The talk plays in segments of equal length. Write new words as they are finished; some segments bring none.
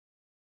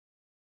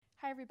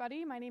Hi,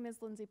 everybody. My name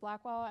is Lindsay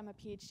Blackwell. I'm a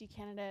PhD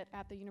candidate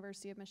at the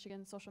University of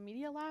Michigan Social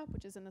Media Lab,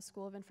 which is in the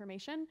School of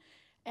Information.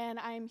 And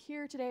I'm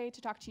here today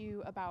to talk to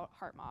you about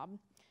HeartMob.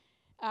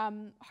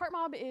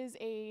 HeartMob is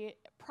a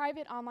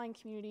private online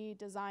community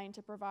designed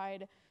to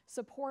provide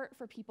support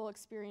for people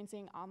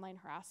experiencing online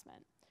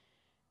harassment.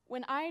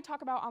 When I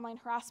talk about online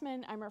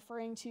harassment, I'm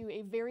referring to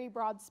a very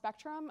broad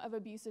spectrum of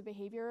abusive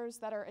behaviors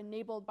that are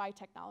enabled by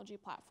technology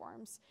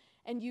platforms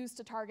and used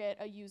to target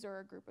a user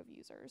or group of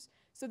users.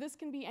 So this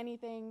can be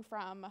anything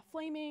from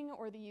flaming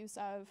or the use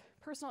of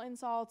personal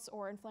insults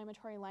or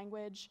inflammatory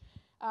language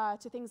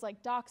to things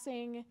like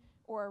doxing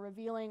or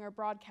revealing or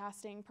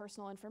broadcasting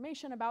personal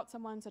information about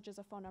someone, such as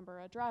a phone number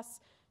or address,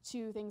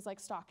 to things like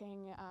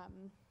stalking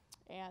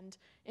and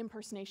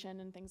impersonation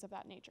and things of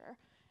that nature.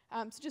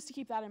 So just to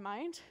keep that in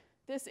mind.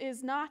 This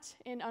is not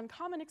an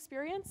uncommon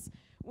experience.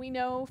 We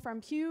know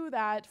from Pew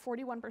that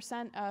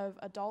 41% of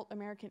adult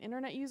American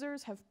internet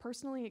users have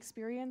personally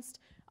experienced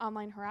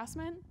online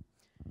harassment.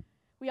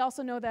 We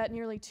also know that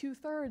nearly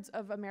 2/3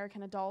 of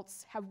American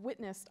adults have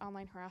witnessed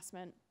online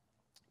harassment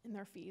in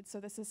their feeds. So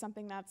this is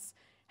something that's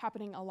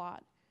happening a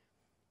lot.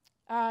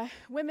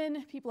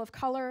 Women, people of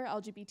color,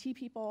 LGBT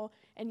people,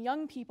 and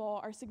young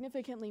people are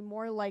significantly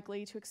more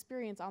likely to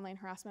experience online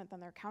harassment than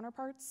their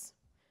counterparts.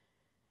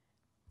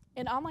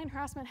 And online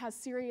harassment has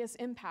serious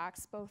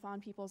impacts both on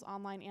people's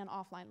online and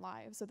offline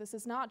lives. So this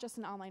is not just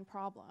an online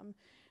problem.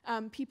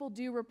 People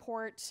do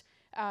report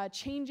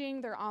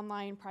changing their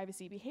online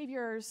privacy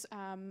behaviors,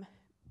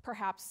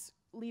 perhaps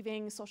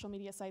leaving social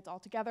media sites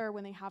altogether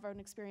when they have an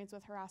experience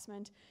with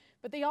harassment.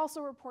 But they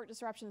also report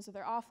disruptions to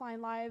their offline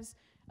lives,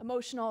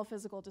 emotional,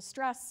 physical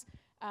distress,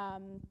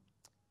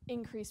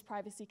 increased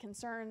privacy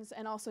concerns,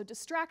 and also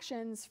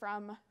distractions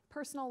from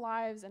personal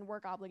lives and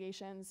work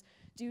obligations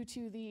due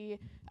to the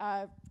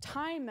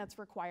time that's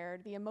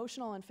required, the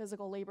emotional and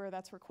physical labor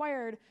that's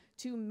required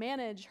to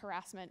manage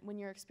harassment when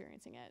you're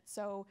experiencing it.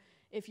 So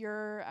if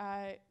you're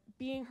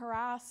being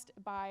harassed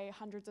by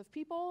hundreds of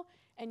people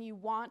and you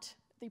want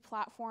the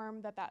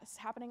platform that that's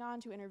happening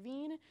on to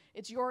intervene,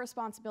 it's your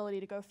responsibility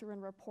to go through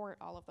and report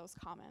all of those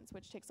comments,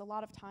 which takes a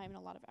lot of time and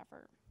a lot of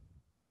effort.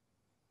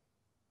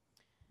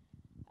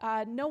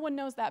 No one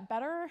knows that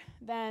better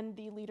than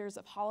the leaders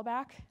of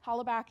Hollaback.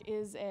 Hollaback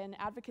is an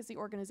advocacy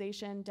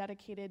organization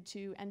dedicated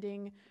to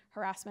ending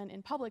harassment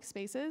in public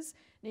spaces,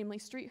 namely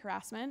street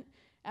harassment.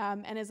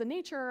 And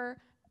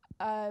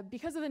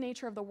because of the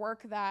nature of the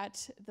work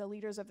that the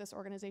leaders of this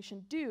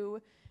organization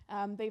do,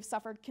 they've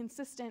suffered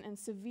consistent and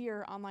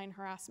severe online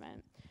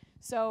harassment.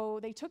 So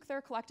they took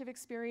their collective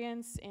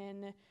experience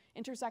in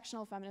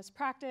intersectional feminist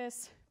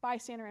practice,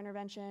 bystander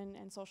intervention,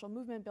 and social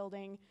movement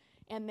building,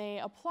 and they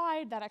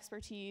applied that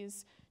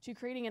expertise to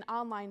creating an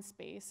online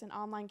space, an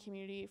online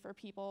community for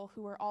people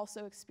who are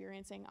also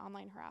experiencing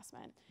online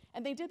harassment.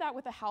 And they did that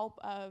with the help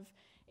of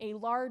a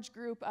large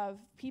group of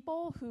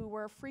people who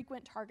were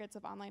frequent targets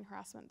of online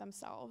harassment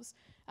themselves.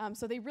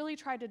 So they really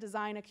tried to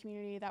design a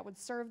community that would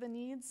serve the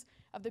needs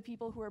of the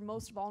people who are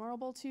most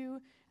vulnerable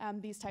to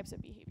these types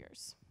of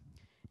behaviors.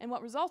 And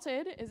what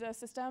resulted is a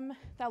system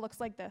that looks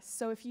like this.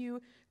 So if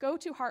you go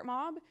to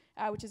HeartMob,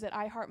 which is at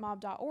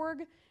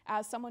iheartmob.org,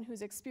 as someone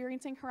who's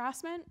experiencing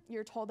harassment,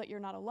 you're told that you're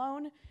not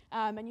alone,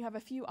 and you have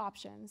a few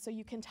options. So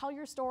you can tell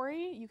your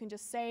story, you can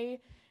just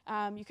say,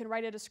 you can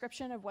write a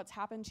description of what's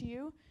happened to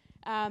you.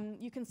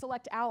 You can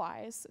select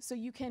allies, so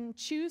you can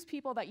choose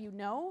people that you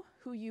know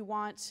who you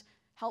want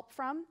help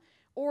from,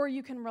 or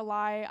you can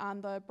rely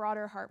on the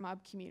broader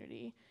HeartMob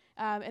community.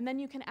 And then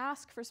you can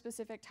ask for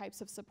specific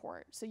types of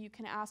support. So you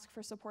can ask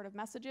for supportive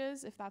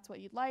messages if that's what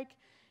you'd like.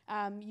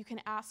 You can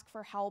ask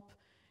for help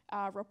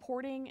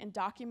reporting and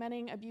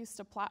documenting abuse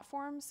to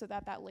platforms so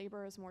that that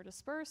labor is more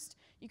dispersed.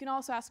 You can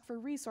also ask for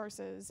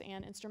resources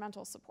and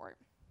instrumental support.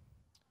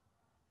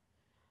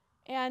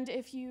 And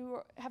if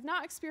you have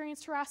not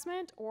experienced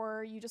harassment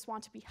or you just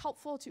want to be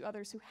helpful to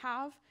others who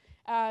have,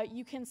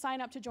 you can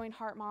sign up to join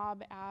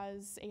HeartMob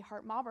as a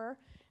HeartMobber.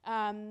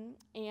 And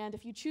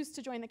if you choose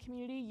to join the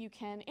community, you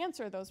can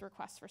answer those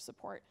requests for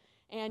support.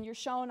 And you're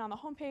shown on the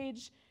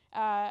homepage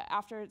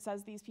after it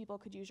says these people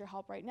could use your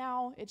help right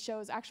now. It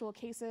shows actual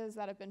cases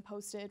that have been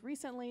posted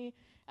recently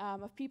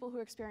of people who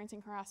are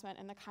experiencing harassment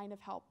and the kind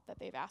of help that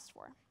they've asked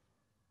for.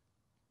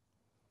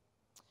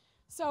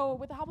 So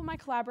with the help of my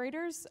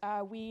collaborators,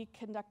 we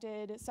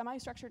conducted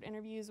semi-structured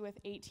interviews with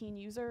 18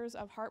 users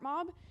of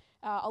HeartMob.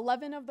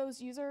 11 of those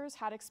users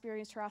had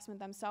experienced harassment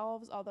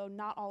themselves, although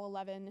not all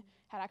 11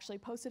 had actually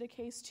posted a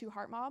case to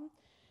HeartMob.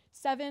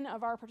 7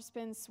 of our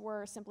participants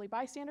were simply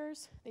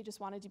bystanders. They just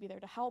wanted to be there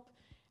to help.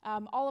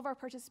 All of our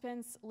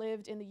participants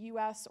lived in the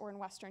US or in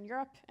Western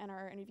Europe, and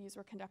our interviews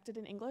were conducted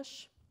in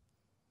English.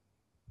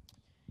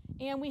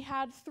 And we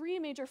had 3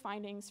 major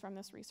findings from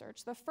this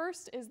research. The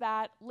first is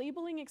that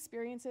labeling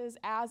experiences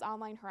as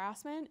online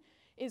harassment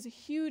is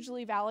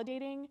hugely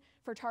validating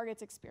for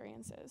targets'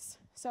 experiences.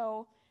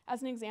 So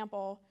as an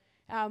example,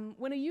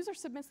 when a user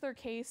submits their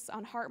case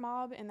on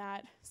HeartMob in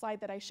that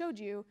slide that I showed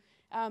you,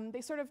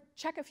 they sort of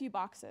check a few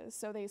boxes.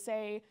 So they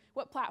say,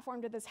 what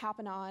platform did this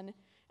happen on?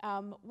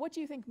 What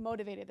do you think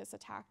motivated this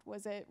attack?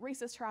 Was it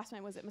racist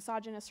harassment? Was it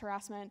misogynist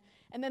harassment?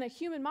 And then a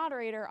human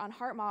moderator on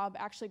HeartMob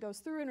actually goes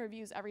through and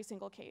reviews every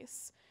single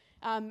case.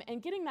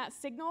 And getting that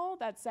signal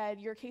that said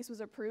your case was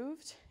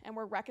approved and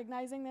we're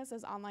recognizing this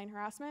as online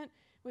harassment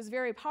was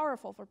very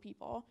powerful for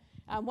people.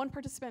 One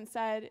participant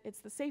said,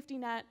 it's the safety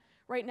net.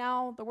 Right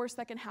now, the worst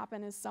that can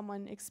happen is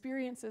someone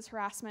experiences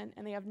harassment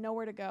and they have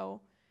nowhere to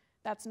go.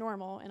 That's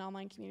normal in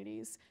online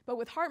communities. But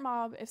with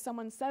HeartMob, if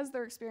someone says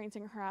they're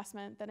experiencing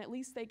harassment, then at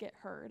least they get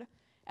heard.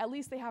 At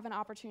least they have an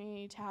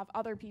opportunity to have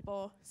other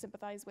people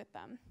sympathize with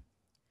them.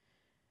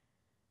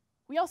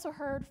 We also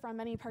heard from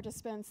many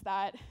participants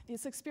that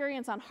this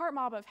experience on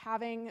HeartMob of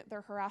having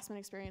their harassment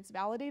experience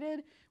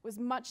validated was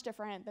much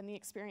different than the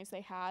experience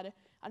they had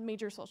on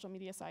major social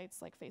media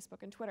sites like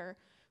Facebook and Twitter,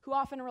 who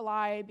often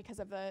rely, because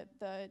of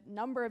the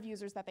number of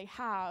users that they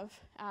have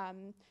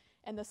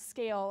and the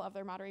scale of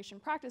their moderation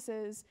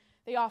practices,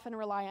 they often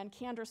rely on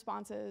canned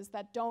responses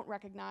that don't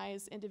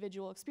recognize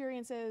individual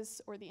experiences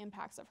or the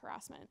impacts of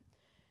harassment.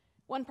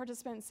 One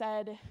participant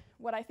said,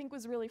 what I think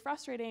was really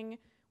frustrating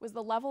was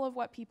the level of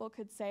what people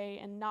could say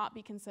and not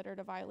be considered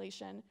a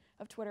violation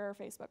of Twitter or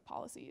Facebook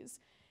policies.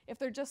 If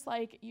they're just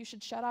like, you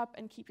should shut up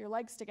and keep your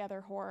legs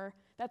together, whore,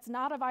 that's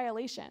not a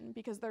violation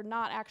because they're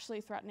not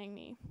actually threatening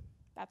me.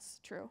 That's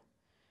true.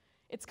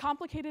 It's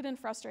complicated and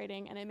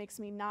frustrating, and it makes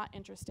me not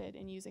interested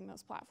in using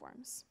those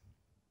platforms.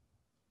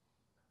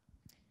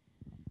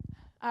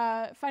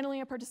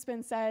 Finally, a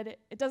participant said,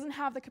 it doesn't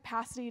have the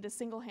capacity to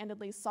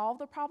single-handedly solve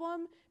the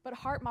problem, but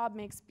HeartMob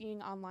makes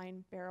being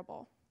online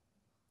bearable.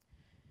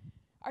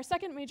 Our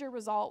second major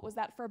result was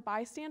that for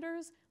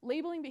bystanders,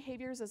 labeling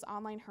behaviors as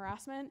online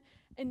harassment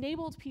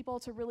enabled people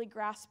to really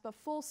grasp the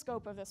full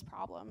scope of this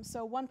problem.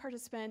 So one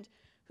participant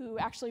who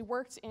actually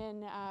worked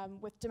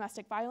with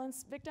domestic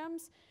violence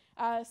victims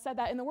said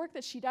that in the work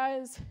that she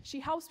does, she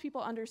helps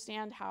people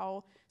understand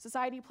how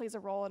society plays a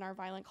role in our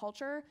violent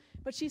culture,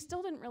 but she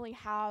still didn't really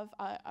have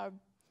a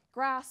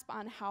grasp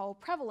on how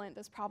prevalent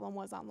this problem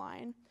was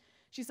online.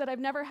 She said, I've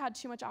never had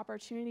too much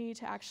opportunity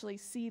to actually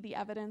see the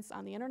evidence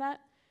on the internet.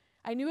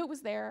 I knew it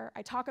was there,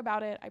 I talk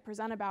about it, I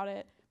present about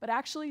it, but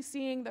actually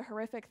seeing the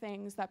horrific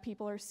things that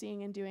people are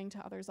seeing and doing to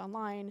others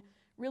online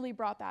really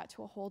brought that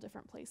to a whole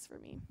different place for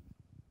me.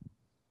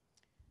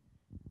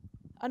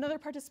 Another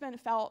participant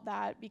felt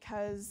that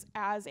because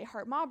as a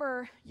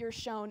HeartMobber, you're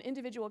shown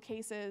individual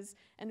cases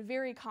and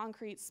very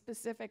concrete,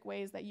 specific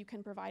ways that you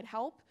can provide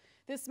help,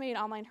 this made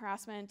online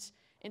harassment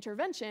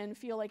intervention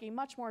feel like a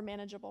much more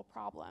manageable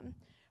problem.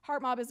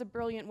 HeartMob is a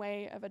brilliant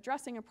way of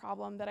addressing a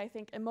problem that I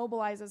think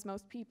immobilizes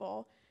most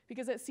people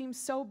because it seems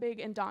so big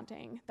and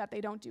daunting that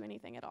they don't do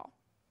anything at all.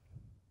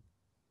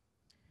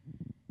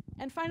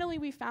 And finally,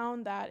 we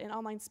found that in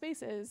online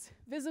spaces,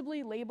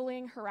 visibly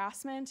labeling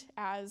harassment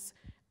as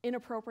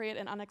inappropriate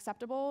and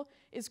unacceptable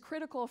is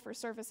critical for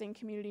surfacing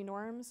community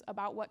norms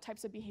about what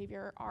types of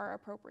behavior are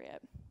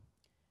appropriate.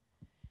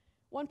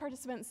 One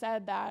participant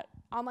said that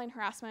online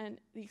harassment,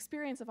 the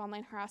experience of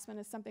online harassment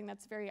is something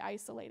that's very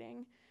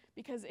isolating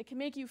because it can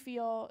make you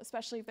feel,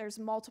 especially if there's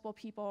multiple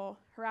people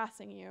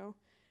harassing you,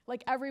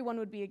 like everyone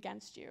would be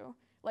against you,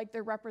 like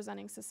they're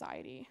representing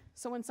society.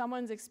 So when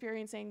someone's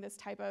experiencing this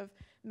type of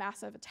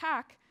massive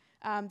attack,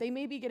 they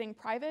may be getting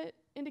private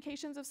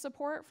indications of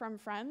support from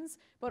friends,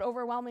 but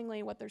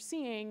overwhelmingly what they're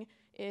seeing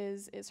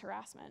is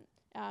harassment.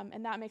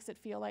 And that makes it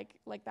feel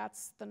like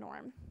that's the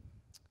norm.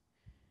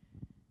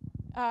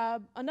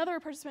 Another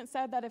participant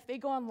said that if they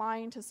go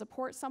online to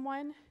support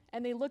someone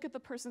and they look at the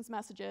person's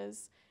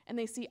messages and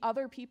they see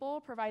other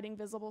people providing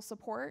visible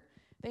support,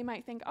 they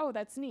might think, oh,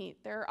 that's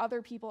neat. There are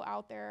other people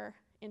out there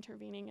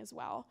intervening as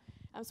well.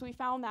 So we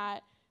found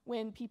that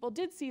when people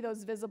did see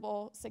those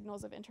visible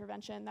signals of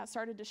intervention, that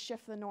started to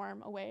shift the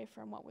norm away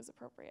from what was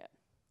appropriate.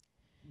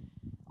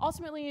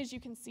 Ultimately, as you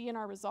can see in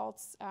our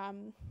results,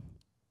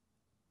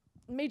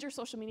 major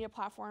social media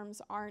platforms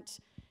aren't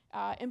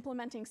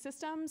implementing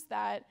systems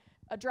that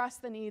address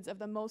the needs of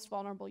the most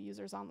vulnerable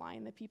users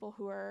online, the people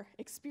who are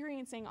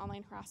experiencing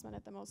online harassment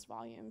at the most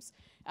volumes.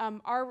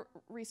 Our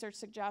research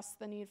suggests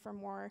the need for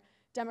more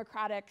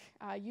democratic,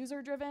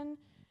 user-driven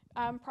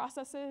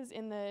processes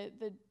in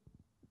the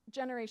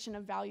generation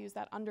of values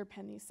that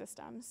underpin these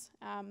systems.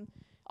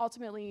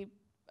 Ultimately,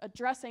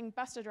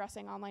 best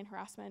addressing online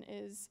harassment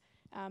is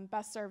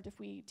best served if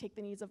we take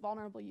the needs of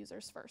vulnerable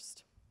users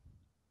first.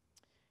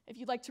 If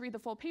you'd like to read the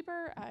full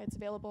paper, it's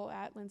available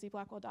at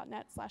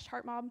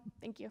lindsayblackwell.net/HeartMob.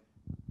 Thank you.